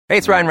Hey,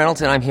 it's Ryan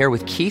Reynolds, and I'm here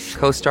with Keith,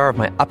 co-star of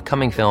my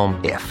upcoming film,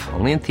 If,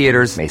 only in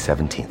theaters May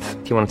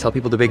 17th. Do you want to tell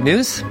people the big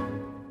news?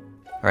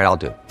 All right, I'll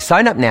do it.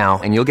 Sign up now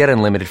and you'll get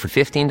unlimited for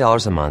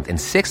 $15 a month and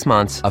 6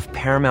 months of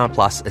Paramount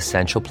Plus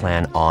Essential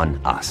Plan on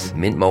us.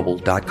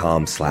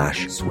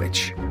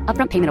 MintMobile.com/switch.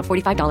 Upfront payment of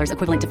 $45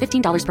 equivalent to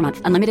 $15 per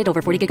month. Unlimited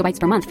over 40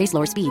 gigabytes per month. Face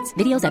lower speeds.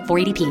 Videos at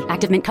 480p.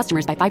 Active Mint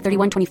customers by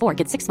 531.24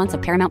 get 6 months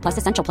of Paramount Plus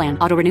Essential Plan.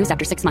 Auto renews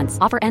after 6 months.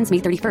 Offer ends May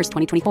 31st,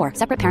 2024.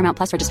 Separate Paramount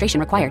Plus registration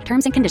required.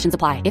 Terms and conditions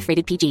apply if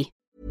rated PG.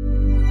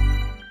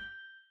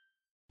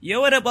 Yo,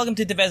 what up? Welcome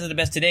to Tevez of the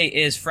Best. Today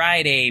is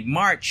Friday,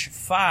 March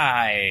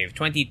 5,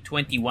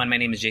 2021. My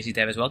name is JC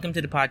Tevez. Welcome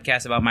to the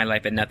podcast about my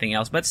life and nothing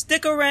else, but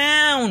stick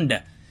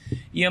around.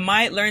 You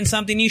might learn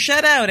something new.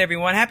 Shout out,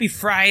 everyone. Happy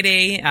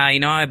Friday.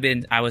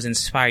 I was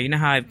inspired. You know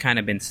how I've kind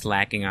of been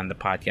slacking on the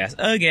podcast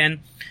again.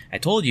 I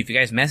told you, if you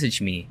guys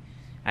message me,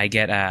 I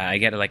get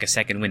like a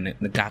second win.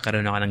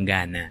 Nagkakaroon ako ng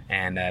gana.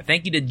 And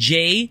thank you to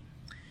Jay.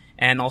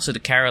 And also to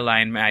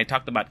Caroline. I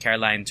talked about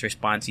Caroline's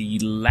response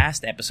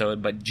last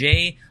episode, but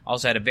Jay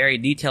also had a very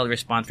detailed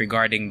response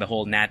regarding the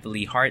whole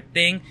Natalie Hart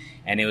thing,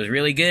 and it was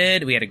really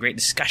good. We had a great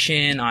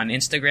discussion on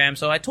Instagram.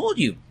 So I told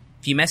you,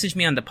 if you message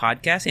me on the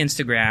podcast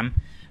Instagram,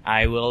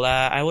 I will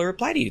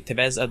reply to you.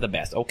 Tevez of the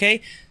Best.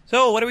 Okay.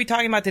 So what are we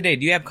talking about today?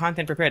 Do you have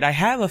content prepared? I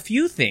have a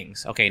few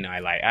things. Okay, no, I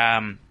lie.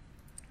 I'm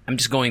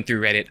just going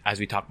through Reddit as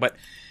we talk, but.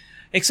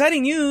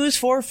 Exciting news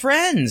for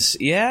Friends.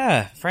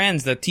 Yeah,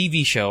 Friends, the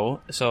TV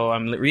show. So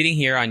I'm reading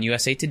here on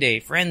USA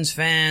Today. Friends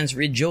fans,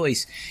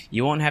 rejoice.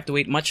 You won't have to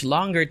wait much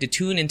longer to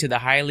tune into the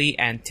highly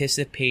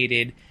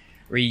anticipated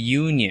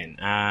reunion.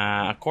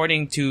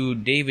 According to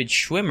David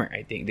Schwimmer,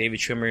 I think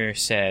David Schwimmer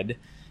said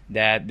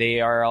that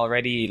they are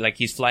already, like,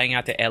 he's flying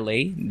out to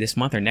LA this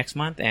month or next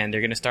month, and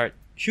they're going to start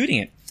shooting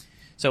it.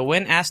 So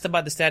when asked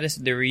about the status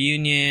of the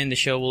reunion, the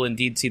show will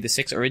indeed see the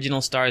 6 original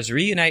stars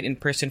reunite in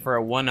person for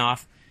a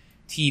one-off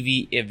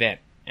TV event.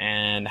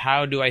 And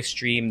how do I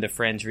stream the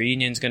Friends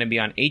reunion? Is going to be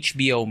on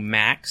HBO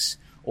Max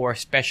or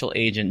Special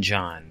Agent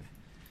John.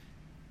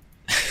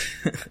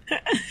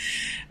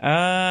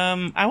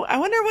 I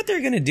wonder what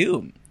they're going to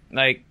do.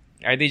 Like,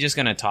 are they just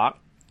going to talk?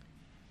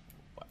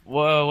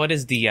 Well, what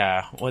is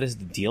the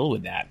deal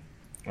with that,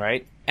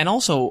 right? And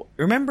also,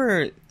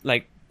 remember,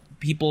 like,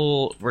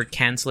 people were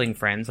canceling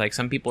Friends. Like,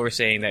 some people were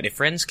saying that if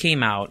Friends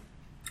came out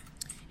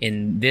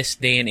in this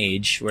day and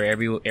age where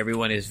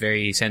everyone is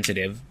very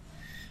sensitive,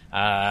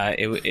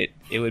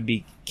 it would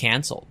be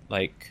canceled.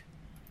 Like,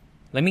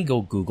 let me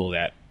go Google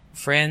that.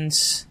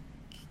 Friends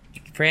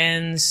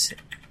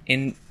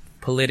in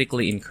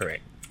politically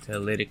incorrect. Here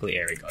we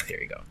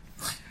go.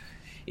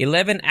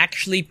 11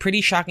 actually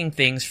pretty shocking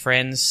things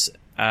Friends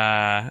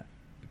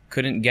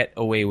couldn't get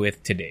away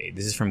with today.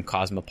 This is from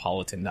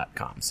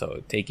Cosmopolitan.com,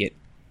 so take it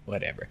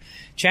whatever.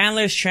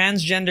 Chandler's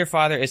transgender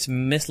father is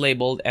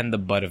mislabeled and the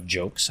butt of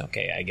jokes.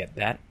 Okay, I get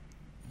that.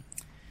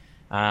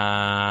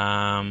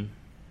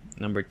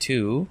 Number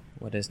 2.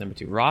 What is number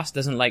 2? Ross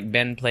doesn't like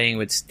Ben playing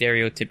with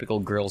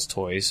stereotypical girls'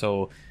 toys.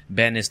 So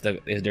Ben is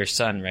their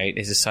son, right?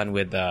 Is his son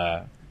with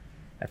I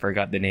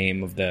forgot the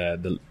name of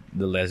the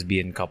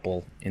lesbian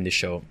couple in the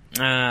show.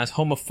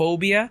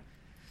 Homophobia.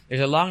 There's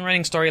a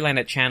long-running storyline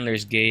that Chandler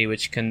is gay,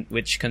 which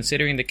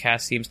considering the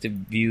cast seems to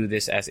view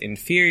this as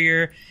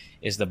inferior,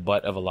 is the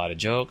butt of a lot of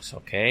jokes.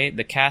 Okay.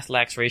 The cast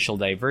lacks racial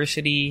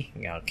diversity.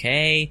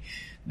 Okay.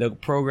 The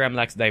program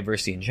lacks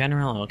diversity in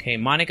general. Okay.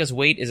 Monica's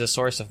weight is a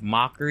source of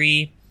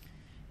mockery.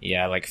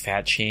 Yeah, like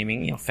fat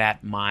shaming.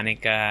 Fat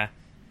Monica.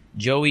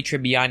 Joey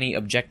Tribbiani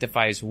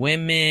objectifies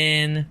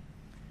women.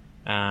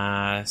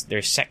 There's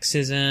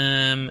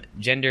sexism.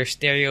 Gender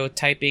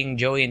stereotyping.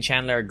 Joey and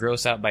Chandler are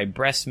grossed out by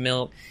breast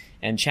milk.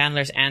 And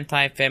Chandler's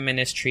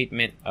anti-feminist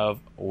treatment of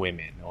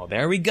women. Well,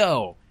 there we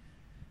go.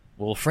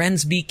 Will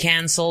Friends be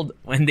canceled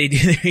when they do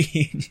the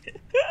reunion?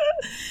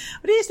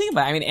 What do you think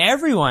about it? I mean,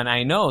 everyone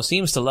I know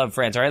seems to love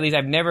Friends, or at least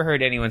I've never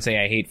heard anyone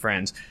say I hate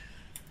Friends.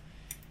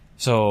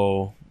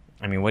 So,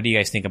 I mean, what do you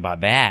guys think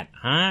about that?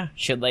 Huh?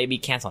 Should they be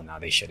canceled? No,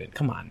 they shouldn't.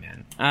 Come on,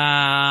 man.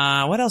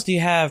 What else do you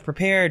have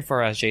prepared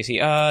for us, JC?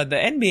 The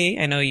NBA.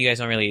 I know you guys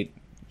don't really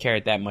care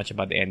that much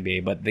about the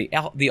NBA, but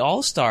the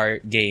All-Star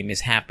game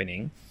is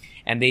happening,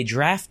 and they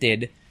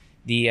drafted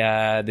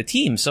the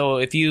team. So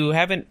if you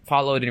haven't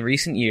followed in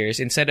recent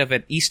years, instead of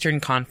an Eastern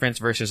Conference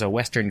versus a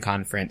Western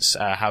Conference,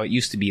 how it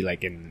used to be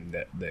like in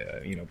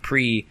the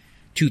pre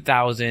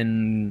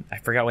 2000, I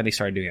forgot when they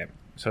started doing it.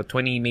 So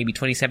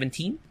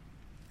 2017.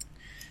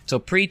 So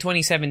pre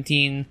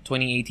 2017,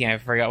 2018, I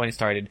forgot when it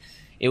started.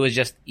 It was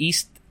just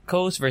East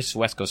Coast versus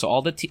West Coast. So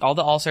all the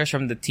All-Stars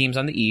from the teams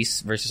on the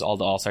East versus all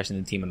the All-Stars in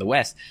the team on the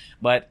West.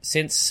 But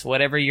since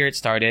whatever year it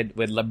started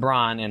with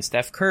LeBron and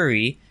Steph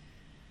Curry,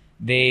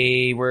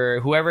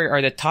 whoever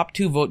are the top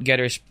 2 vote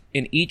getters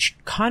in each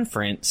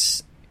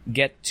conference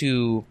get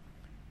to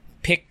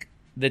pick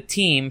the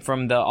team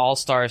from the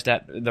All-Stars,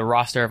 the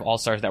roster of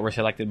All-Stars that were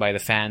selected by the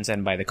fans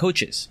and by the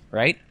coaches,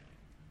 right?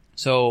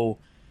 So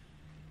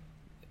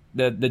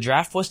the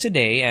draft was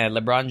today, and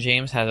LeBron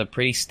James has a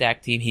pretty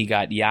stacked team. He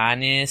got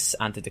Giannis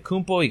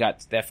Antetokounmpo, he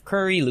got Steph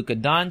Curry, Luka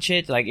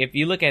Doncic. Like, if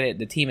you look at it,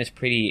 the team is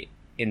pretty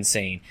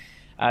insane.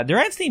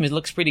 Durant's team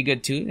looks pretty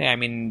good too. I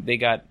mean,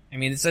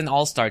 it's an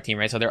all-star team,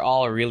 right? So they're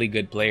all really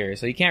good players.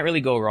 So you can't really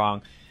go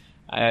wrong.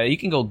 You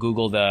can go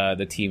Google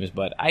the teams,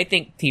 but I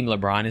think Team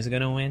LeBron is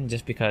gonna win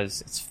just because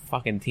it's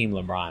fucking Team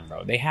LeBron,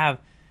 bro. They have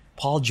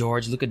Paul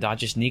George, Luka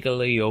Doncic,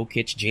 Nikola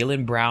Jokic,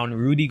 Jaylen Brown,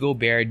 Rudy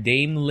Gobert,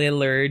 Dame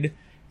Lillard,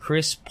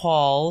 Chris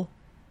Paul,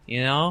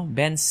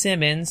 Ben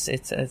Simmons.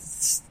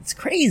 It's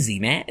crazy,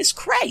 man. It's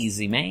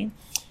crazy, man.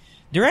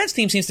 Durant's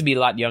team seems to be a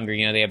lot younger.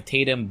 They have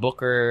Tatum,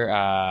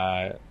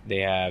 Booker, they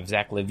have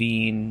Zach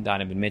LaVine,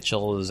 Donovan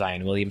Mitchell,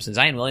 Zion Williamson.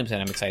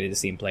 I'm excited to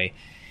see him play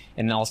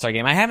in an All-Star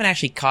game. I haven't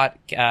actually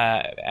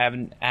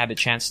haven't had a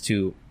chance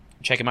to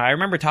check him out. I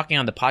remember talking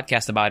on the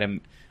podcast about him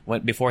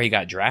before he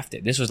got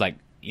drafted. This was like,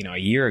 a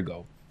year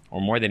ago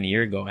or more than a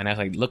year ago. And I was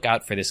like, look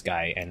out for this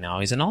guy. And now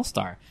he's an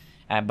All-Star.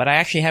 But I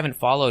actually haven't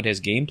followed his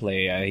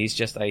gameplay.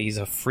 He's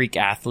a freak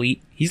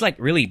athlete. He's like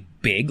really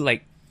big.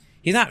 Like,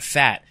 he's not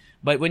fat.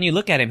 But when you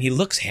look at him, he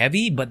looks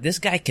heavy, but this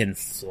guy can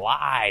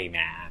fly,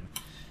 man.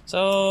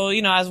 So,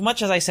 as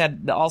much as I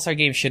said the All-Star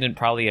game shouldn't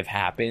probably have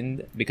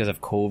happened because of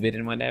COVID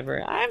and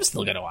whatever, I'm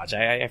still going to watch it.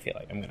 I feel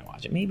like I'm going to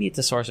watch it. Maybe it's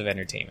a source of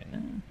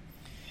entertainment.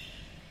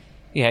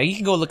 Yeah, you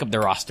can go look up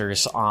the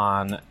rosters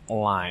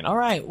online. All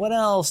right, what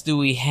else do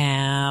we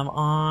have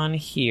on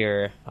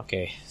here?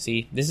 Okay,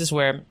 see, this is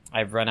where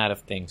I've run out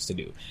of things to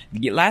do.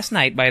 Last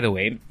night, by the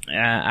way,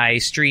 I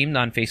streamed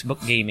on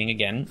Facebook Gaming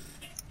again.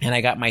 And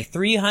I got my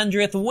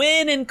 300th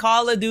win in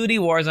Call of Duty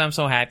Warzone. I'm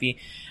so happy.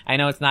 I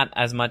know it's not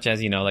as much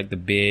as, like the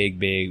big,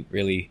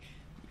 really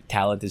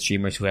talented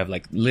streamers who have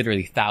like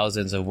literally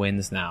thousands of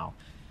wins now.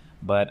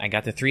 But I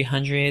got the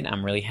 300.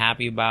 I'm really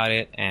happy about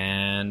it.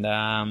 And,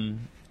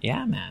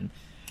 yeah, man.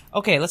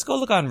 Okay, let's go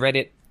look on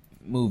Reddit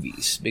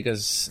movies.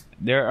 Because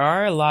there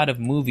are a lot of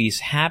movies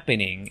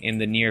happening in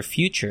the near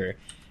future.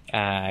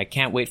 I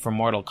can't wait for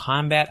Mortal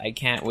Kombat. I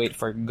can't wait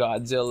for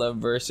Godzilla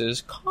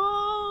vs.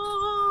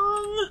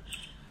 Kong.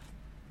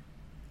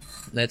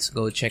 Let's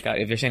go check out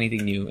if there's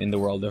anything new in the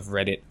world of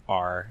Reddit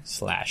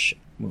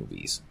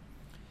r/movies.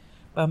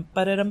 Bum.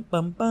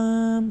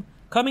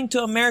 Coming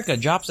to America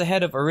drops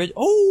ahead of original.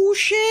 Oh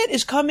shit!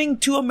 Is Coming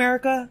to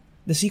America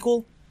the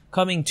sequel?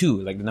 Coming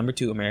to, like the number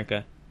 2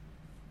 America.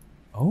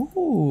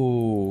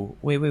 Oh,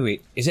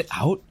 wait. Is it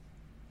out?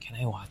 Can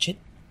I watch it?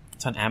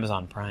 It's on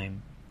Amazon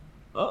Prime.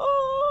 Oh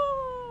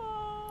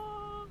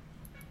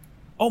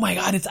my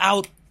god, it's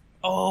out!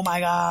 Oh my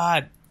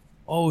god!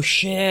 Oh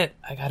shit,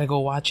 I gotta go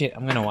watch it.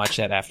 I'm gonna watch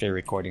that after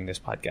recording this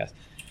podcast.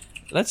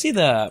 Let's see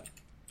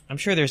I'm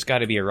sure there's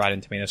gotta be a Rotten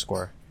Tomato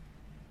score.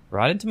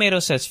 Rotten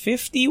Tomatoes says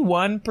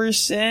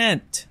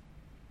 51%.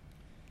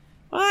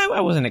 Well, I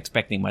wasn't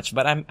expecting much,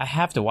 but I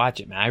have to watch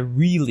it, man. I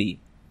really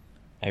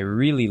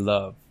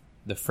love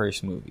the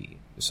first movie.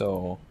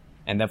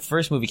 And the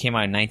first movie came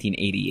out in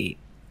 1988.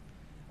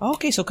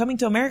 Okay, so Coming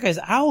to America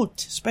is out.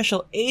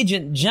 Special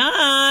Agent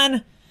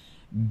John.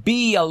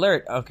 Be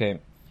alert. Okay.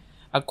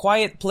 A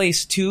Quiet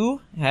Place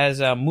 2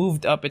 has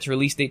moved up its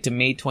release date to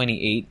May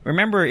 28.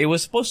 Remember, it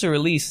was supposed to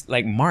release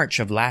like March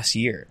of last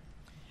year.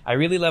 I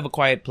really love A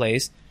Quiet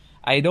Place.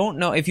 I don't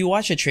know. If you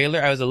watch the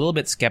trailer, I was a little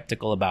bit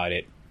skeptical about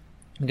it.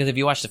 Because if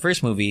you watch the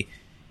first movie,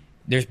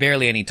 there's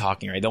barely any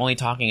talking, right? The only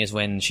talking is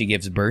when she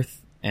gives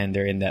birth and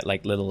they're in that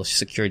like little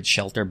secured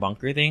shelter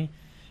bunker thing.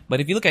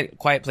 But if you look at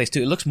Quiet Place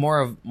 2, it looks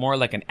more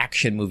like an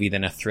action movie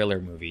than a thriller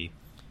movie.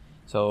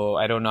 So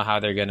I don't know how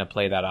they're gonna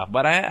play that off,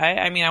 but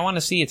I mean I want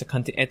to see I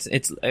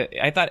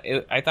thought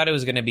it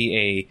was gonna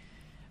be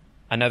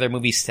another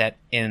movie set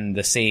in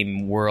the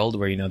same world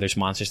where there's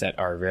monsters that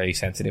are very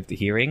sensitive to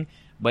hearing,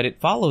 but it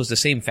follows the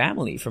same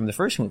family from the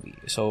first movie.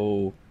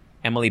 So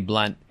Emily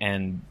Blunt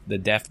and the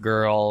deaf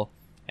girl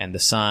and the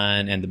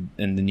son and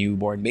the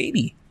newborn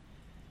baby.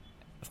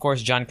 Of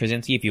course, John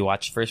Krasinski. If you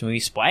watch the first movie,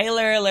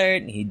 spoiler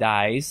alert, he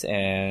dies.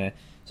 So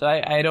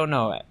I don't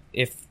know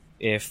if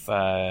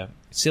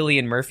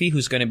Cillian Murphy,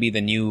 who's going to be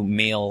the new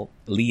male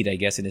lead, I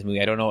guess, in this movie.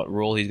 I don't know what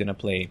role he's going to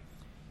play.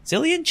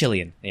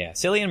 Cillian? Yeah,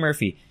 Cillian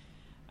Murphy.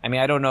 I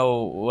mean, I don't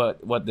know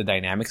what the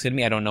dynamics going to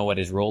be. I don't know what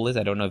his role is.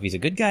 I don't know if he's a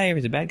good guy or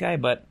he's a bad guy,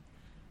 but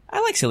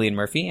I like Cillian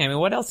Murphy. I mean,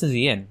 what else is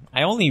he in?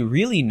 I only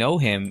really know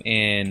him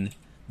in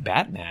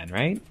Batman,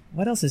 right?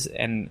 What else is...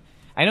 And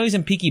I know he's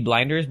in Peaky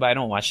Blinders, but I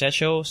don't watch that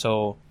show,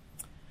 so...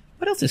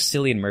 What else is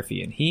Cillian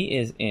Murphy in? He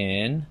is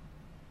in...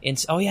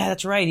 Oh, yeah,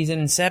 that's right. He's in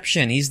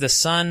Inception. He's the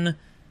son...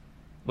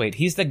 Wait,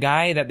 he's the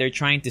guy that they're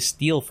trying to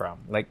steal from,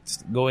 like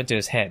go into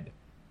his head.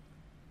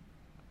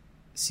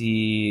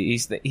 See,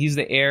 he's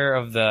the heir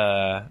of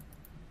the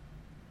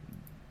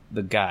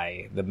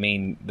guy,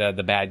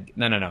 the bad.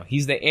 No.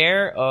 He's the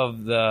heir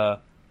of the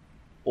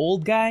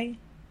old guy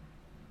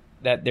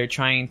that they're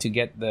trying to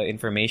get the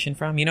information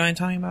from. You know what I'm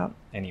talking about?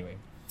 Anyway,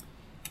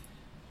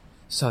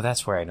 so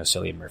that's where I know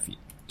Cillian Murphy.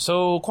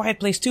 So, Quiet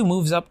Place 2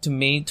 moves up to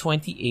May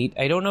 28.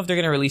 I don't know if they're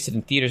going to release it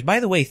in theaters. By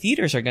the way,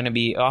 theaters are going to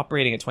be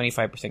operating at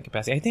 25%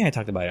 capacity. I think I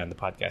talked about it on the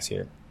podcast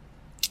here.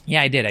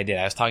 Yeah, I did.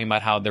 I was talking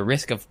about how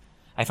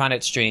I found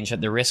it strange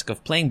that the risk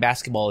of playing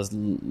basketball is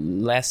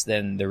less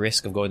than the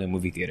risk of going to a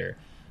movie theater.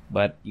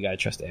 But you gotta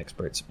trust the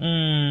experts.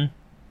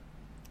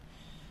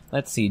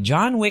 Let's see.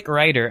 John Wick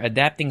writer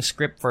adapting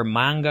script for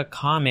manga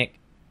comic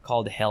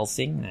called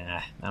Hellsing.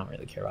 Nah, I don't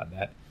really care about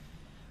that.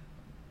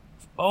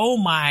 Oh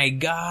my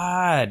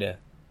god.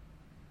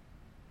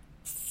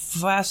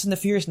 Fast and the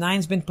Furious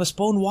 9's been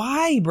postponed.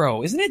 Why,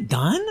 bro? Isn't it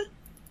done?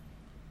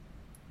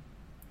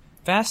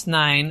 Fast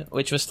 9,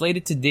 which was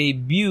slated to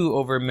debut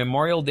over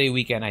Memorial Day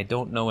weekend. I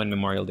don't know when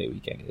Memorial Day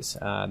weekend is.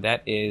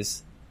 That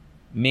is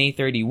May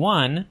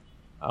 31.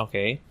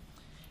 Okay.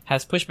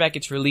 Has pushed back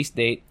its release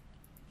date.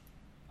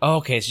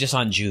 Okay, it's just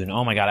on June.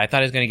 Oh my god, I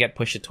thought it was going to get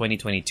pushed to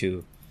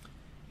 2022.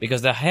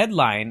 Because the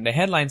headline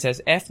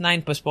says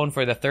F9 postponed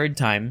for the third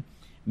time.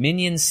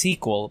 Minions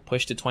sequel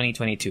pushed to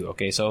 2022.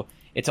 Okay, so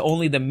it's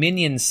only the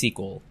Minions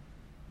sequel.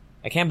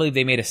 I can't believe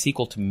they made a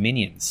sequel to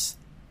Minions.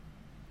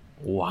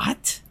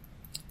 What?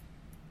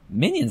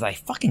 Minions? I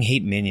fucking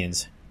hate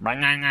Minions.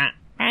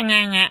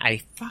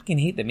 I fucking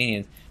hate the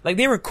Minions. Like,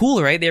 they were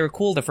cool, right? They were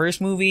cool the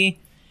first movie.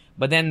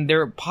 But then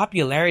their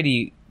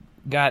popularity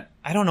got...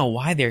 I don't know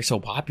why they're so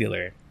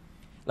popular.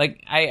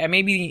 Like, I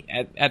maybe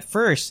at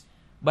first...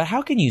 But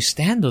how can you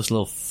stand those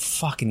little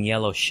fucking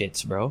yellow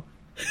shits, bro?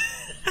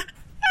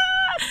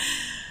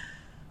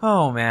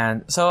 Oh,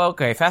 man. So,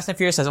 okay, Fast and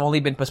Furious has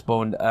only been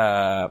postponed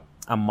a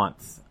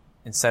month.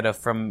 Instead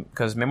of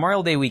because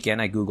Memorial Day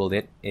weekend, I Googled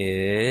it,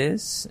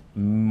 is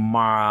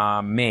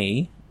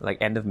May,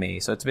 like end of May.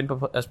 So it's been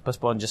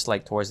postponed just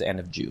like towards the end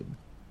of June.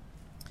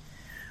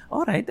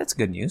 All right, that's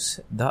good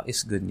news. That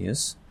is good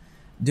news.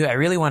 Dude, I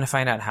really want to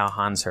find out how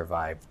Han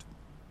survived.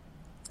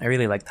 I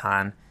really liked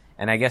Han.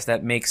 And I guess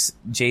that makes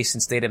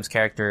Jason Statham's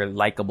character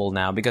likable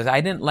now. Because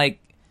I didn't like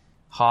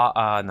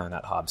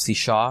not Hobbs. See,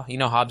 Shaw. You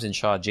know Hobbs and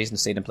Shaw. Jason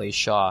Statham plays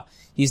Shaw.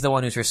 He's the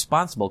one who's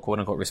responsible,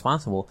 quote-unquote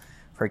responsible,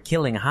 for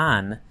killing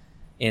Han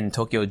in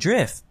Tokyo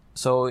Drift.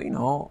 So, you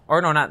know...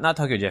 Or no, not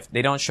Tokyo Drift.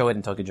 They don't show it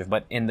in Tokyo Drift.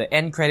 But in the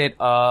end credit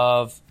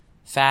of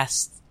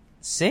Fast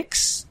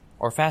 6?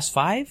 Or Fast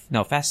 5?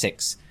 No, Fast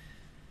 6.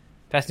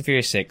 Fast and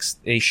Furious 6.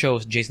 They show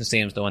Jason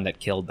Statham's the one that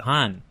killed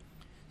Han.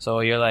 So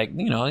you're like,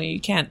 you know, you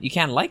can't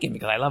like him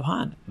because I love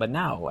Han. But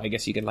now, I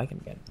guess you can like him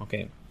again.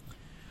 Okay.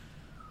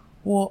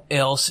 What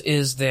else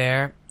is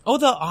there? Oh,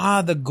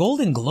 the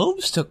Golden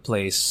Globes took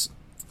place.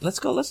 Let's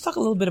talk a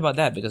little bit about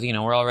that because, you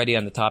know, we're already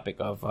on the topic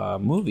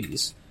of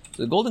movies.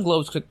 So the Golden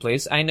Globes took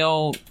place. I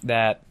know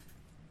that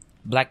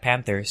Black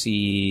Panther,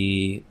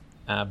 Chadwick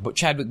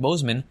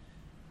Boseman,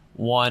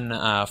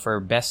 won for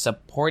Best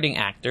Supporting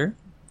Actor.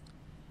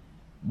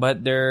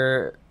 But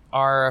there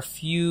are a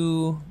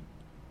few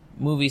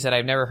movies that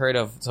I've never heard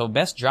of. So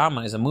Best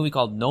Drama is a movie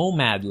called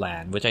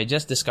Nomadland, which I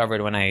just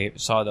discovered when I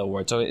saw the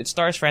award. So it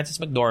stars Frances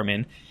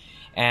McDormand,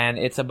 and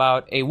it's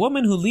about a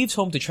woman who leaves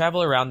home to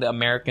travel around the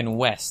American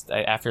West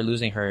after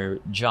losing her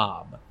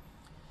job.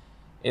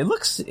 It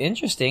looks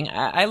interesting.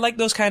 I like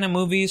those kind of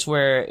movies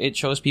where it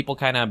shows people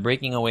kind of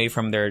breaking away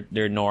from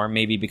their norm,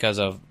 maybe because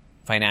of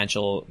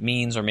financial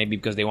means or maybe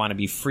because they want to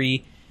be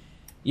free.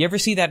 You ever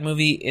see that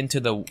movie Into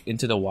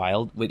the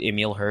Wild with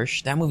Emile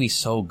Hirsch? That movie's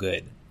so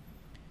good.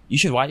 You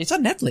should watch it. It's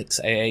on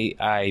Netflix,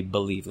 I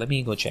believe. Let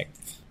me go check.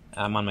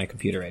 I'm on my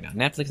computer right now.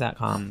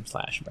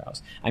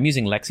 Netflix.com/browse. I'm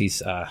using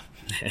Lexi's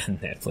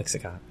Netflix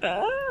account.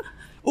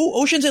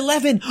 Oh, Ocean's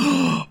 11!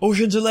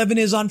 Ocean's 11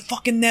 is on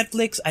fucking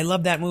Netflix. I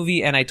love that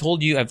movie, and I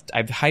told you I've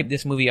hyped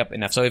this movie up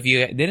enough. So if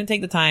you didn't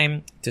take the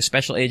time to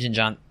Special Agent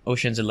John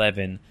Ocean's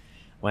 11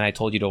 when I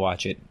told you to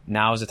watch it,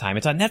 now is the time.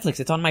 It's on Netflix.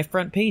 It's on my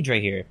front page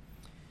right here.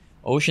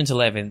 Ocean's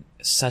 11,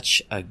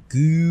 such a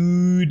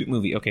good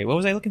movie. Okay, what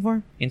was I looking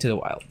for? Into the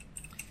Wild.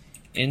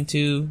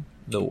 Into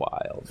the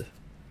Wild.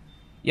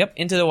 Yep,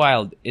 Into the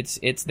Wild.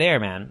 It's there,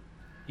 man.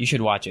 You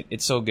should watch it.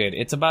 It's so good.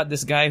 It's about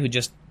this guy who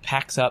just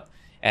packs up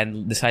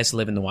and decides to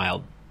live in the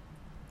wild.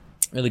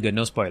 Really good.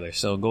 No spoilers.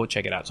 So go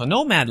check it out. So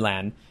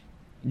Nomadland,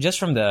 just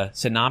from the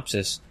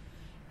synopsis,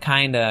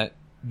 kind of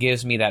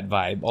gives me that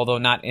vibe. Although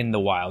not in the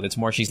wild. It's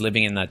more she's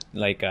living in a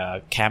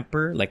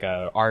camper, like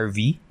a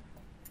RV.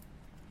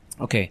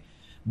 Okay.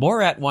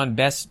 Borat won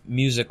Best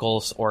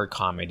Musicals or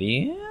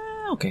Comedy.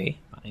 Okay,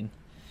 fine.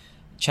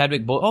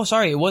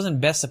 it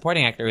wasn't Best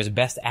Supporting Actor. It was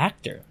Best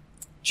Actor.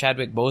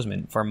 Chadwick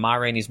Boseman for Ma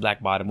Rainey's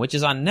Black Bottom, which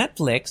is on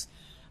Netflix.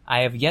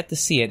 I have yet to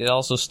see it. It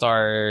also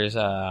stars,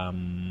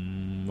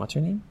 what's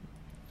her name?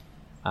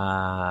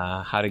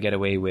 How to Get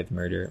Away with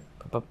Murder.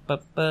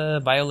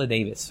 Viola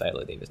Davis.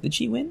 Did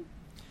she win?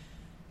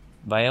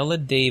 Viola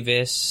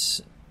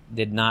Davis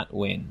did not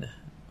win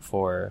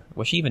for...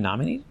 Was she even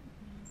nominated?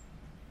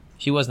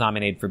 She was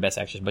nominated for Best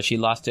Actress, but she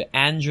lost to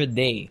Andra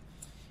Day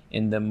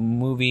in the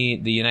movie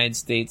The United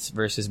States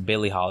versus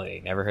Billie Holiday.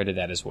 Never heard of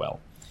that as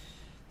well.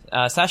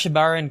 Sacha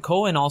Baron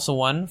Cohen also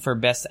won for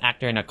Best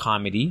Actor in a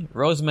Comedy.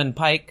 Rosamund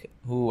Pike,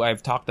 who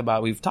we've talked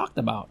about,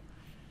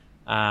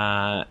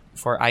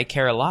 for I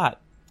Care a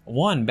Lot,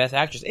 won Best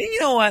Actress. And you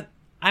know what?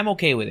 I'm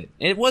okay with it.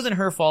 It wasn't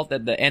her fault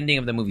that the ending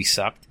of the movie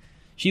sucked.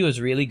 She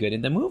was really good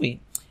in the movie.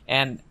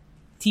 And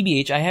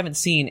TBH, I haven't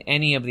seen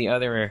any of the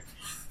other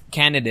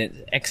candidates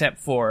except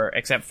for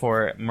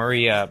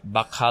Maria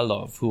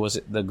Bakalov, who was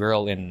the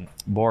girl in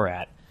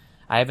Borat.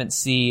 I haven't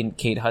seen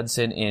Kate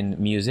Hudson in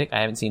Music. I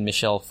haven't seen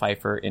Michelle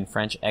Pfeiffer in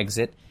French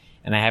Exit.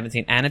 And I haven't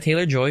seen Anna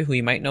Taylor-Joy, who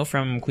you might know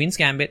from Queen's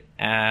Gambit,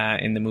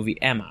 in the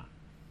movie Emma.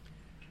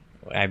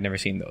 I've never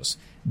seen those.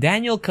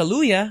 Daniel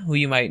Kaluuya, who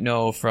you might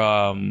know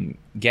from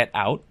Get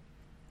Out,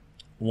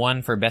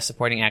 won for Best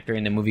Supporting Actor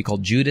in the movie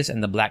called Judas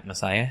and the Black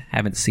Messiah.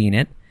 Haven't seen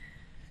it.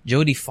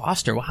 Jodie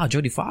Foster. Wow,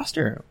 Jodie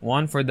Foster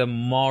won for the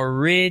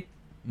Mauritanian?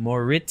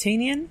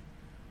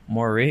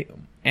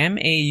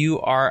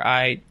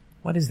 M-A-U-R-I...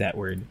 What is that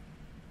word?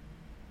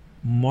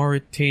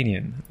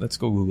 Mauritanian. Let's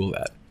go Google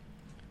that.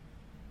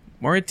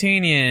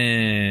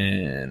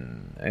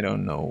 Mauritanian. I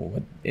don't know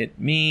what it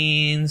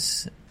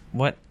means.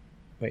 What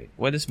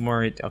is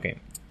Okay.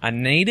 A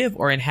native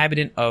or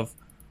inhabitant of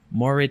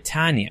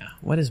Mauritania.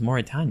 What is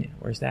Mauritania?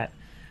 Where's that?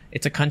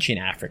 It's a country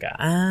in Africa.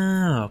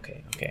 Ah,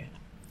 okay.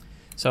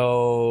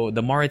 So,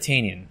 the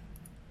Mauritanian.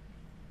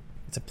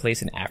 It's a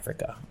place in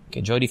Africa.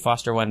 Okay, Jodie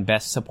Foster won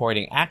Best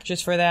Supporting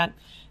Actress for that.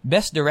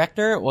 Best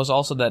Director was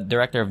also the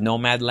director of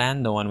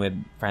Nomadland, the one with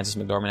Frances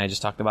McDormand I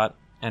just talked about.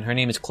 And her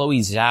name is Chloe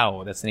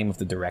Zhao. That's the name of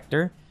the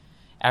director.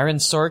 Aaron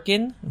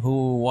Sorkin,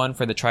 who won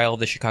for The Trial of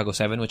the Chicago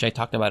 7, which I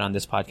talked about on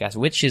this podcast,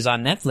 which is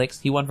on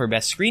Netflix. He won for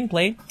Best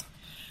Screenplay.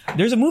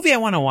 There's a movie I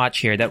want to watch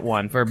here that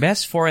won for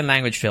Best Foreign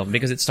Language Film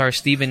because it stars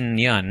Steven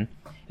Yeun.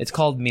 It's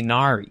called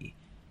Minari.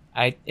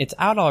 It's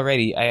out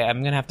already.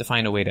 I'm going to have to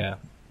find a way to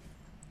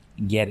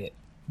get it.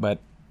 But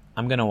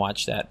I'm going to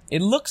watch that.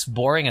 It looks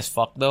boring as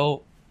fuck,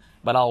 though.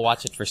 But I'll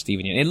watch it for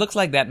Steven Yeun. It looks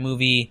like that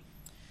movie...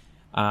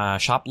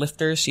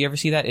 Shoplifters. You ever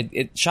see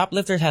that?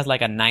 Shoplifters has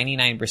like a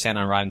 99%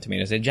 on Rotten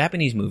Tomatoes. It's a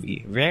Japanese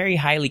movie. Very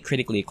highly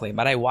critically acclaimed.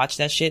 But I watched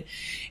that shit.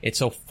 It's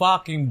so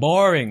fucking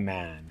boring,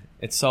 man.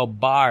 It's so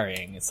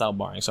boring. So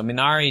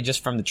Minari,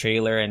 just from the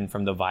trailer and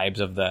from the vibes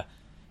of the,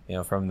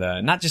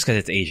 not just because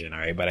it's Asian,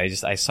 alright, but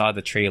I saw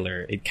the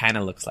trailer. It kind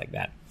of looks like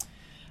that.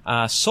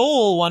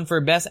 Soul won for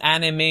Best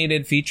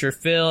Animated Feature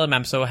Film.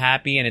 I'm so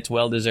happy and it's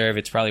well deserved.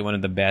 It's probably one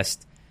of the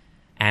best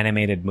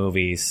animated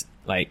movies,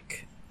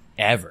 like,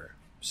 ever.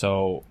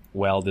 So,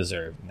 well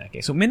deserved in that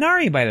case. So,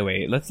 Minari, by the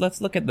way, let's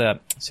look at the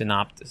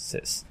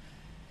synopsis.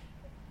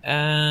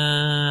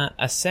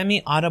 A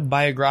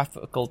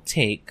semi-autobiographical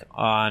take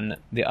on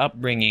the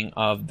upbringing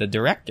of the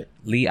director,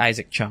 Lee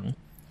Isaac Chung.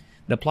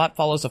 The plot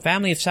follows a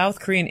family of South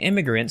Korean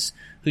immigrants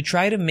who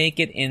try to make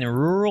it in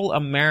rural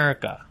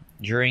America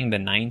during the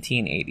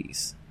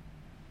 1980s.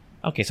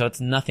 Okay, so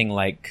it's nothing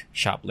like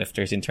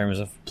Shoplifters in terms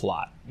of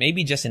plot.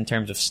 Maybe just in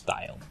terms of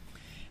style.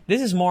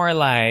 This is more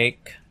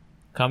like...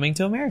 Coming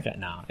to America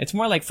now. It's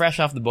more like Fresh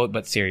Off the Boat,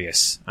 but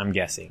serious, I'm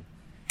guessing.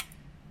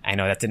 I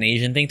know that's an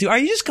Asian thing too. Are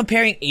you just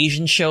comparing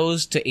Asian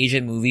shows to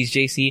Asian movies,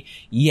 JC?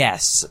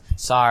 Yes.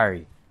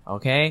 Sorry.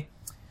 Okay?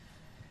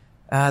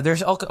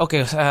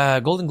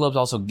 Golden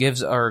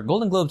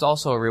Globes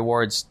also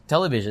rewards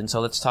television, so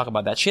let's talk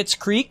about that. Schitt's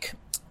Creek,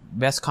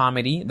 Best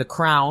Comedy. The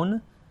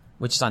Crown,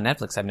 which is on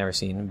Netflix, I've never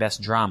seen.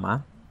 Best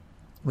Drama,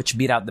 which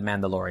beat out The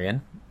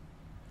Mandalorian.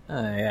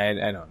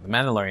 I don't. The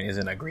Mandalorian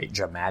isn't a great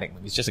dramatic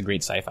movie. It's just a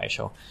great sci-fi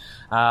show.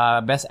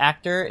 Best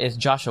Actor is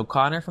Josh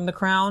O'Connor from The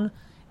Crown.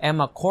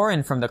 Emma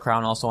Corrin from The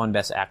Crown also won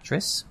Best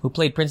Actress, who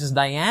played Princess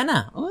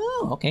Diana.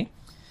 Oh, okay.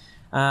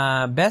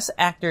 Best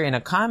Actor in a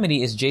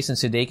Comedy is Jason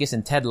Sudeikis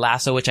in Ted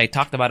Lasso, which I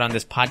talked about on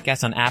this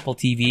podcast on Apple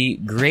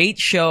TV. Great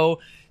show.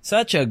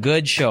 Such a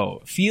good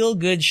show. Feel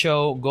good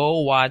show.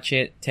 Go watch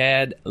it.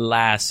 Ted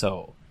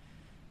Lasso.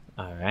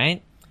 All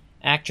right.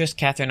 Actress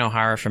Catherine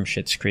O'Hara from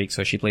Schitt's Creek,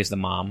 so she plays the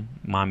mom.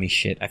 Mommy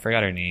shit. I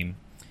forgot her name.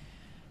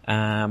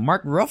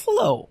 Mark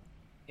Ruffalo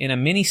in a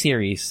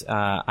miniseries.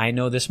 I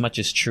Know This Much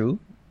Is True.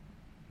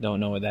 Don't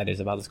know what that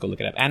is about. Let's go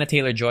look it up. Anna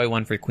Taylor-Joy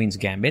won for Queen's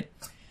Gambit.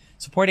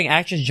 Supporting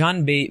actress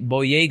John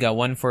Boyega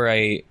won for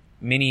a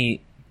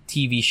mini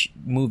TV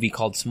movie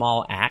called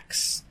Small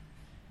Axe.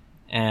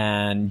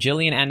 And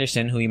Gillian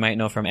Anderson, who you might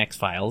know from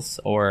X-Files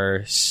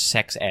or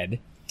Sex Ed,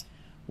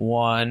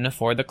 won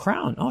for The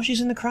Crown. Oh, she's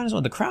in The Crown as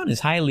well. The Crown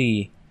is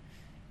highly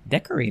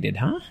decorated,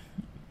 huh?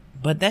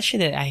 But that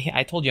shit,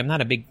 I told you, I'm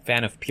not a big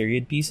fan of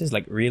period pieces,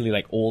 like really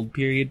like old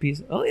period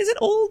pieces. Oh, is it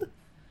old?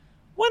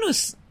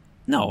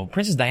 No,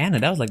 Princess Diana,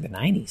 that was like the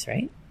 90s,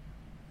 right?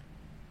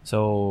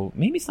 So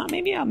maybe it's not.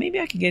 Maybe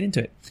I could get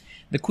into it.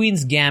 The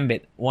Queen's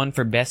Gambit won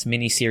for Best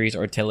Miniseries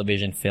or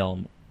Television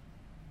Film.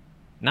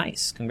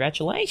 Nice.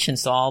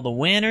 Congratulations to all the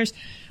winners.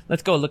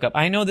 Let's go look up.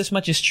 I Know This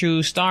Much Is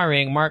True,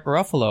 starring Mark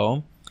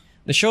Ruffalo.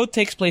 The show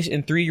takes place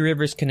in Three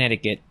Rivers,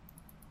 Connecticut,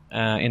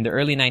 in the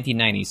early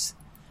 1990s.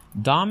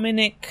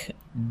 Dominic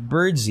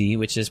Birdsey,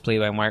 which is played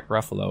by Mark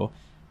Ruffalo,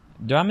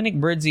 Dominic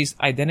Birdsey's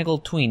identical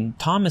twin,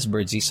 Thomas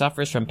Birdsey,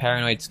 suffers from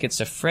paranoid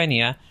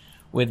schizophrenia.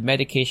 With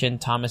medication,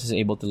 Thomas is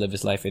able to live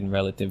his life in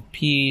relative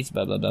peace,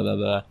 blah, blah, blah, blah,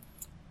 blah.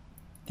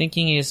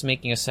 Thinking he is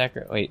making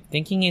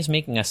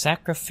a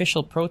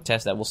sacrificial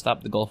protest that will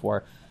stop the Gulf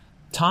War.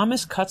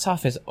 Thomas cuts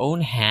off his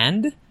own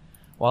hand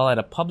while at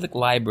a public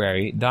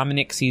library.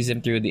 Dominic sees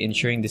him through the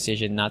ensuring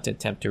decision not to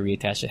attempt to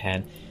reattach the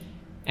hand.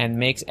 and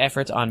makes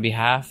efforts on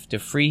behalf to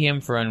free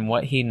him from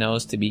what he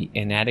knows to be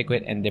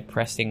inadequate and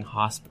depressing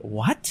hospital.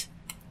 What?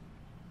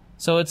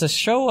 So it's a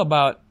show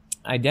about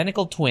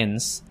identical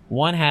twins.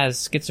 One has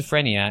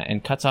schizophrenia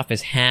and cuts off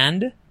his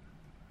hand.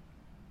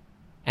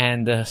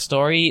 And the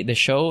story, the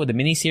show, the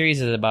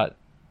miniseries is about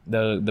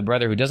the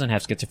brother who doesn't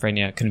have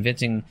schizophrenia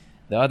convincing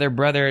the other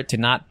brother to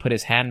not put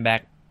his hand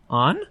back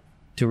on,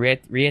 to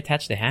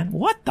reattach the hand.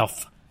 What the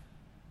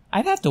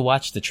I'd have to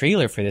watch the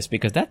trailer for this,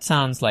 because that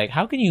sounds like,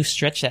 how can you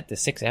stretch that to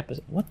 6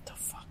 episodes? What the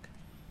fuck?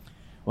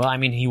 Well, I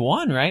mean, he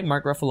won, right?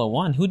 Mark Ruffalo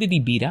won. Who did he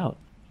beat out?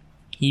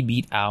 He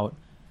beat out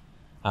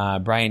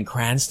Bryan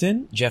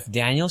Cranston, Jeff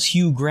Daniels,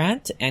 Hugh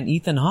Grant, and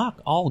Ethan Hawke.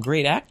 All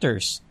great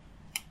actors.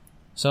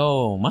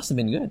 So, must have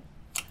been good.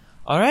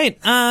 All right,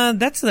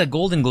 that's the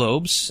Golden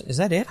Globes. Is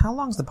that it? How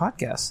long's the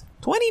podcast?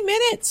 20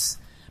 minutes!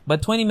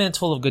 But 20 minutes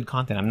full of good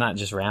content. I'm not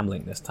just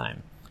rambling this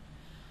time.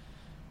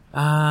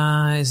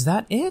 Is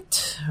that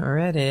it?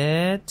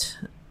 Reddit.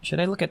 Should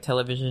I look at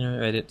television?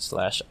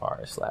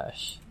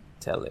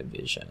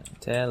 Reddit/r/television.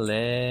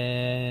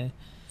 Televisiones.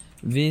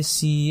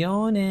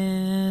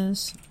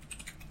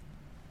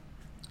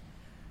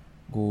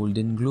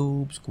 Golden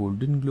Globes.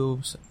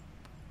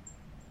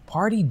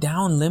 Party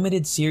Down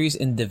limited series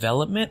in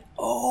development?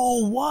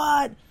 Oh,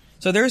 what?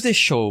 So there's this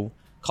show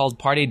called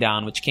Party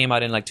Down, which came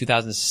out in like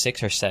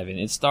 2006 or 7.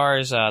 It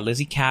stars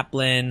Lizzie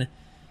Kaplan,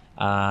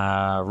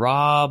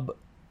 Rob...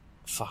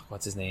 Fuck,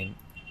 what's his name?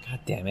 God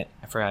damn it.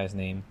 I forgot his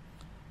name.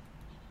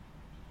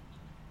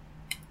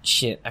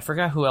 Shit, I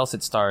forgot who else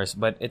it stars,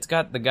 but it's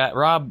got the guy,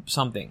 Rob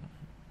something.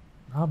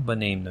 Rob ba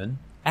name nun?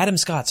 Adam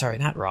Scott, sorry,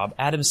 not Rob.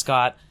 Adam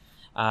Scott,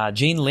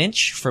 Jane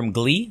Lynch from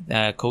Glee,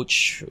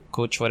 Coach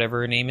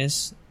whatever her name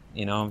is.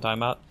 You know what I'm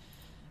talking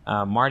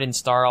about? Martin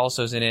Starr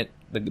also is in it,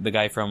 the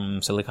guy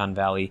from Silicon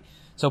Valley.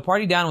 So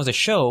Party Down was a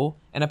show,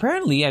 and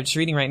apparently, I'm just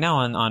reading right now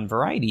on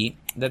Variety,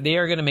 that they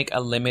are going to make a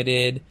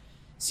limited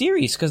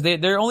series, because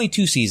there are only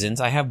 2 seasons.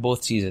 I have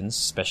both seasons,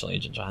 Special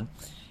Agent John.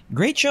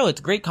 Great show.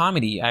 It's great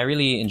comedy. I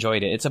really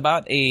enjoyed it. It's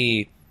about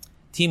a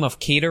team of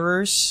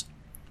caterers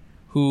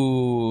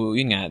who,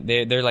 you know,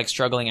 they're like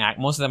struggling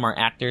most of them are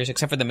actors,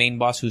 except for the main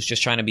boss, who's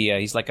just trying to be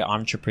he's like an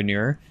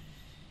entrepreneur.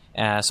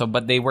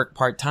 But they work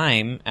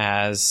part-time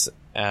as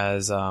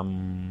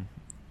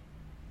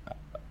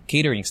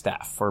catering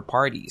staff for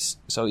parties.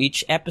 So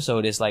each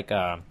episode is like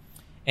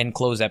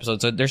enclosed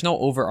episode, so there's no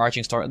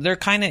overarching story. There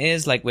kind of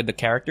is, like with the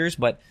characters,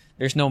 but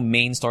there's no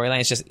main storyline.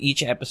 It's just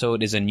each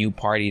episode is a new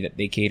party that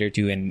they cater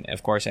to, and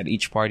of course at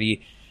each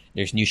party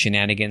there's new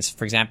shenanigans.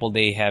 For example,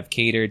 they have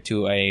catered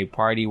to a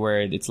party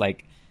where it's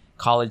like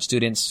college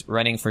students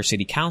running for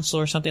city council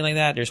or something like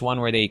that. There's one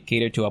where they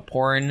cater to a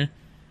porn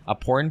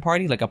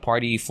party, like a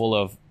party full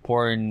of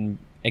porn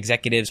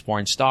executives,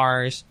 porn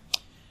stars.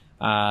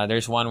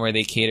 There's one where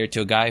they cater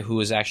to a guy who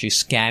is actually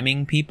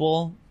scamming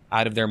people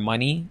out of their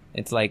money.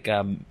 It's like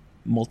a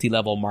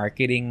multi-level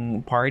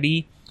marketing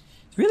party.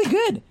 It's really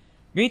good.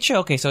 Great show.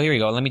 Okay, so here we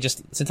go. Let me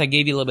just, since I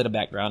gave you a little bit of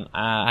background,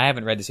 I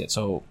haven't read this yet,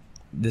 so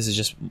this is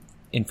just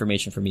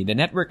information for me. The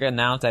network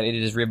announced that it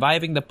is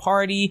reviving the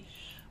party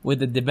with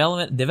the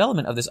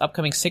development of this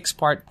upcoming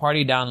 6-part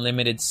Party Down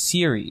limited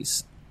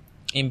series,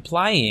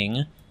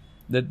 implying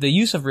that the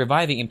use of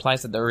reviving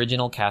implies that the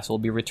original cast will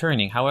be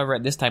returning. However,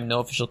 at this time,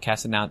 no official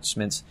cast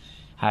announcements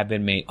have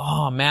been made.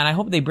 Oh man, I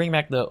hope they bring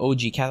back the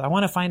OG cast. I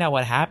want to find out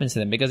what happens to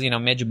them, because, you know,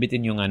 medyo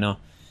bitin yung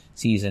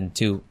season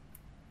 2.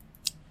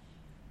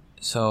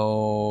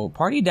 So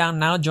Party Down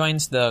now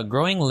joins the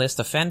growing list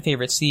of fan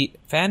favorite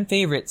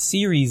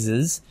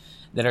series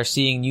that are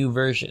seeing new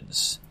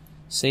versions.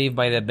 Saved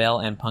by the Bell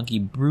and Punky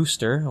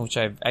Brewster, which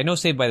I know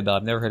Saved by the Bell.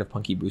 I've never heard of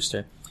Punky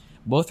Brewster.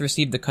 Both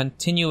received the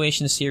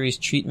continuation series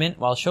treatment,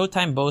 while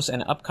Showtime boasts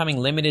an upcoming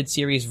limited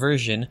series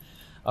version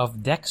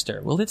of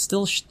Dexter. Will it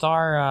still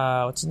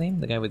star, what's his name?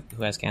 The guy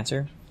who has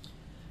cancer?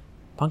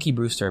 Punky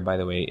Brewster, by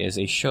the way, is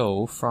a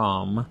show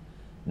from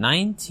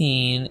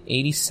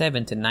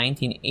 1987 to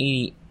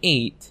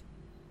 1988.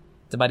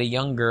 It's about a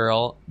young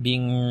girl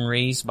being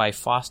raised by a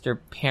foster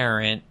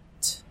parent.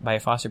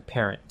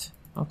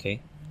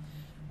 Okay.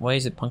 Why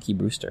is it Punky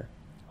Brewster?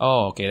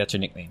 Oh, okay, that's her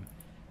nickname.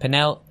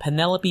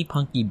 Penelope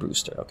Punky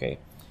Brewster, okay.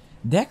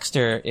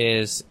 Dexter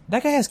is...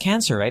 That guy has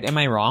cancer, right? Am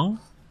I wrong?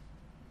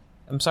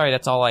 I'm sorry,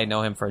 that's all I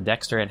know him for.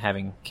 Dexter and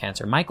having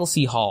cancer. Michael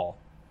C. Hall.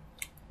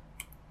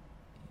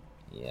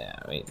 Yeah,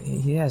 wait.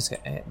 He has...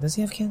 Does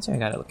he have cancer? I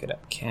gotta look it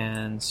up.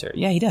 Cancer.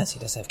 Yeah, he does. He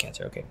does have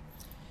cancer, okay.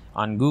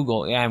 On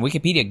Google, yeah, and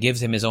Wikipedia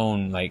gives him his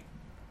own, like...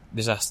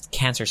 There's a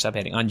cancer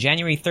subheading. On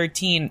January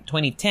 13,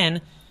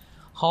 2010...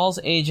 Hall's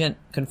agent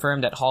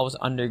confirmed that Hall was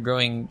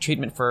undergoing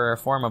treatment for a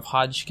form of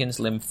Hodgkin's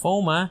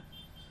lymphoma.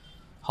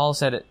 Hall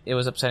said it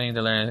was upsetting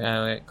to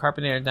learn.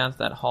 Carpenter announced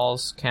that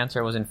Hall's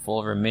cancer was in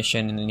full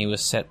remission and he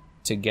was set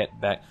to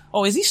get back.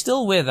 Oh, is he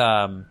still with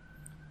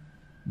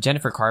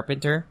Jennifer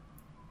Carpenter?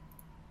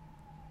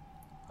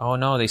 Oh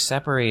no, they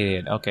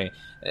separated. Okay.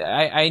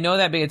 I know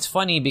that, but it's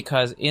funny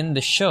because in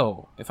the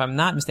show, if I'm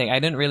not mistaken, I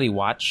didn't really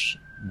watch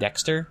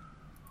Dexter,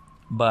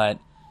 but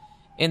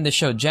in the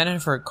show,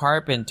 Jennifer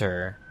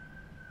Carpenter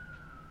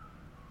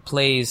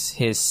plays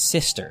his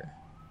sister.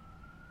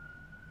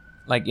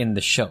 Like in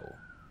the show,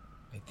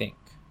 I think,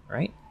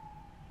 right?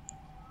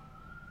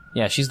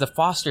 Yeah, she's the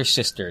foster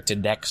sister to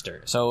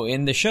Dexter. So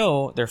in the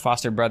show, they're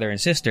foster brother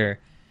and sister,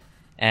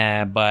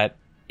 but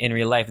in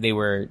real life, they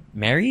were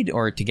married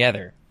or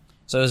together.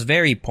 So it was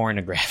very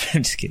pornographic.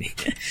 I'm just kidding.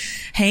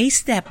 Hey,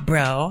 step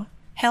bro.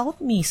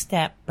 Help me,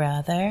 step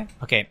brother.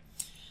 Okay.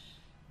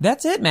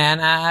 That's it,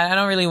 man. I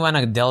don't really want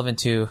to delve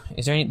into...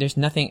 There's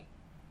nothing...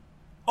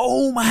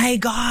 Oh my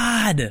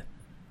god!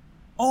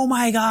 Oh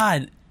my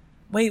god!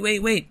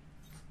 Wait.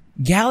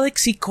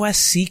 Galaxy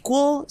Quest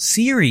sequel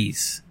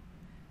series.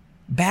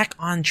 Back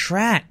on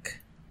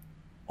track.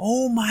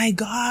 Oh my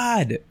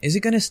god. Is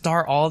it gonna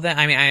star all of that?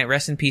 I mean,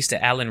 rest in peace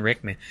to Alan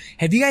Rickman.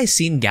 Have you guys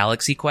seen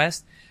Galaxy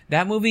Quest?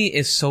 That movie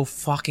is so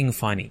fucking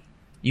funny.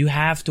 You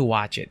have to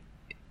watch it.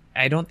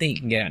 I don't think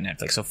you can get it on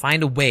Netflix, so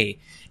find a way.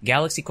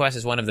 Galaxy Quest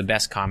is one of the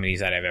best comedies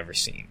that I've ever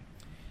seen.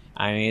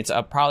 I mean, it's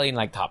probably in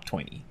like top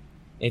 20.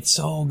 It's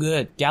so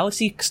good.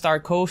 Galaxy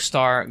Quest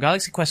co-star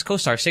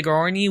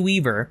Sigourney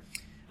Weaver.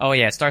 Oh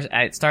yeah,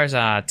 it stars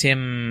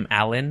Tim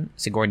Allen,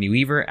 Sigourney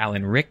Weaver,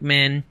 Alan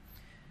Rickman,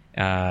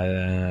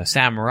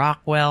 Sam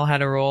Rockwell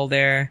had a role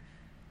there.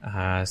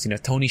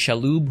 Tony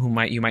Shalhoub,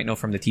 who you might know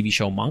from the TV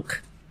show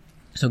Monk.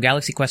 So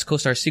Galaxy Quest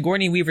co-star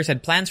Sigourney Weaver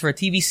said plans for a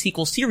TV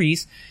sequel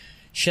series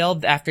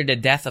shelved after the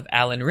death of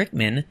Alan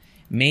Rickman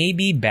may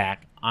be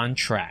back on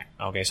track.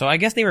 Okay, so I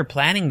guess they were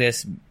planning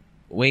this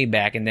way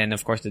back, and then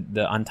of course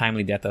the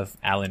untimely death of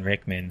Alan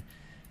Rickman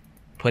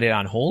put it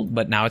on hold,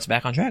 but now it's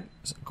back on track,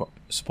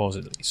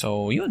 supposedly.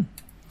 So, yun.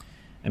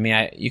 I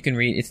mean, you can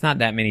read, it's not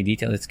that many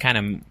details. It's kind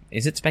of,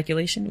 is it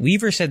speculation?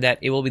 Weaver said that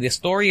it will be the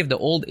story of the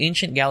old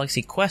ancient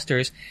Galaxy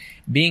Questers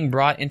being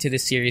brought into the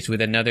series with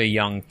another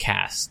young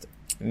cast.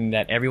 And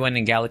that everyone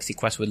in Galaxy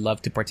Quest would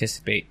love to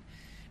participate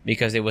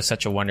because it was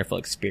such a wonderful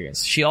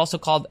experience. She also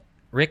called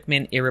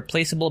Rickman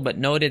irreplaceable, but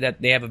noted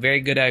that they have a very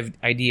good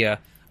idea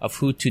of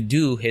who to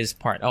do his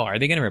part. Oh, are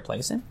they going to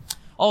replace him?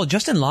 Oh,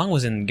 Justin Long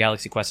was in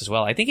Galaxy Quest as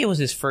well. I think it was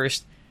his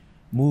first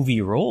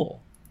movie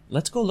role.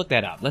 Let's go look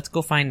that up. Let's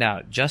go find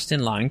out.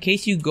 Justin Long. In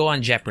case you go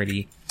on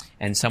Jeopardy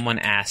and someone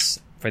asks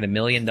for the $1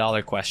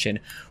 million question,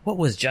 what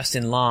was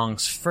Justin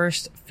Long's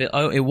first film?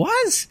 Oh, it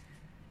was?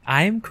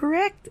 I'm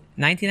correct.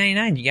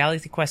 1999.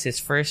 Galaxy Quest, his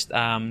first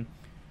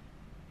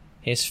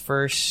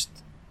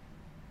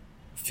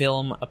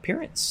film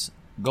appearance.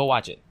 Go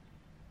watch it.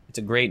 It's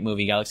a great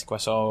movie, Galaxy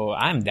Quest. So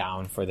I'm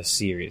down for the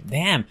series.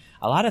 Damn,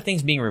 a lot of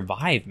things being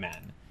revived,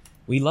 man.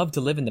 We love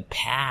to live in the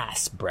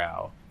past,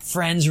 bro.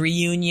 Friends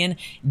reunion,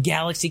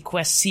 Galaxy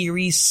Quest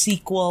series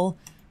sequel,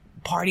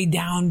 Party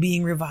Down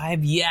being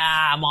revived.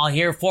 Yeah, I'm all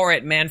here for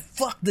it, man.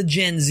 Fuck the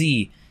Gen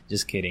Z.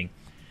 Just kidding.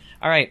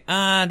 All right,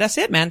 that's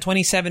it, man.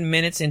 27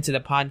 minutes into the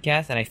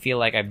podcast, and I feel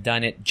like I've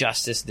done it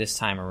justice this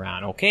time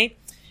around, okay?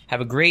 Have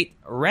a great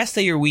rest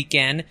of your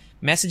weekend.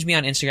 Message me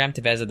on Instagram,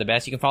 Tevez the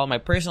Best. You can follow my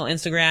personal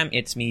Instagram.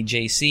 It's me,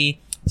 JC.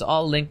 It's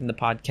all linked in the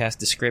podcast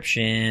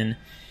description.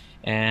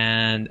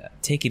 And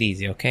take it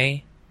easy,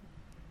 okay?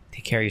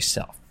 Take care of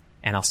yourself.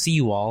 And I'll see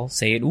you all.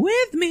 Say it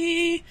with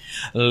me.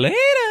 Later.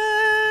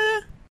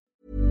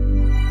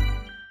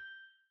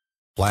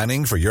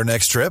 Planning for your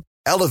next trip?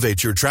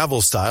 Elevate your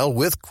travel style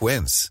with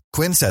Quince.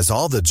 Quince has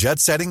all the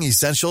jet-setting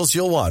essentials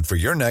you'll want for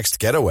your next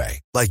getaway,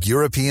 like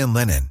European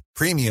linen,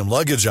 premium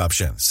luggage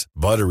options,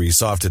 buttery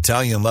soft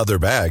Italian leather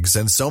bags,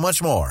 and so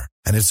much more.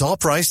 And it's all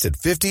priced at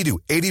 50 to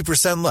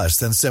 80% less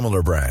than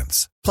similar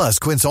brands. Plus,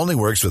 Quince only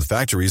works with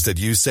factories that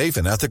use safe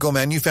and ethical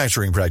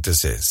manufacturing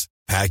practices.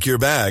 Pack your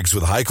bags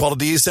with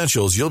high-quality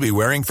essentials you'll be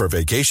wearing for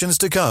vacations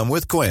to come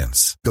with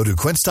Quince. Go to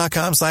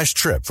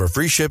quince.com/trip for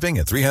free shipping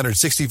and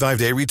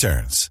 365-day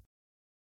returns.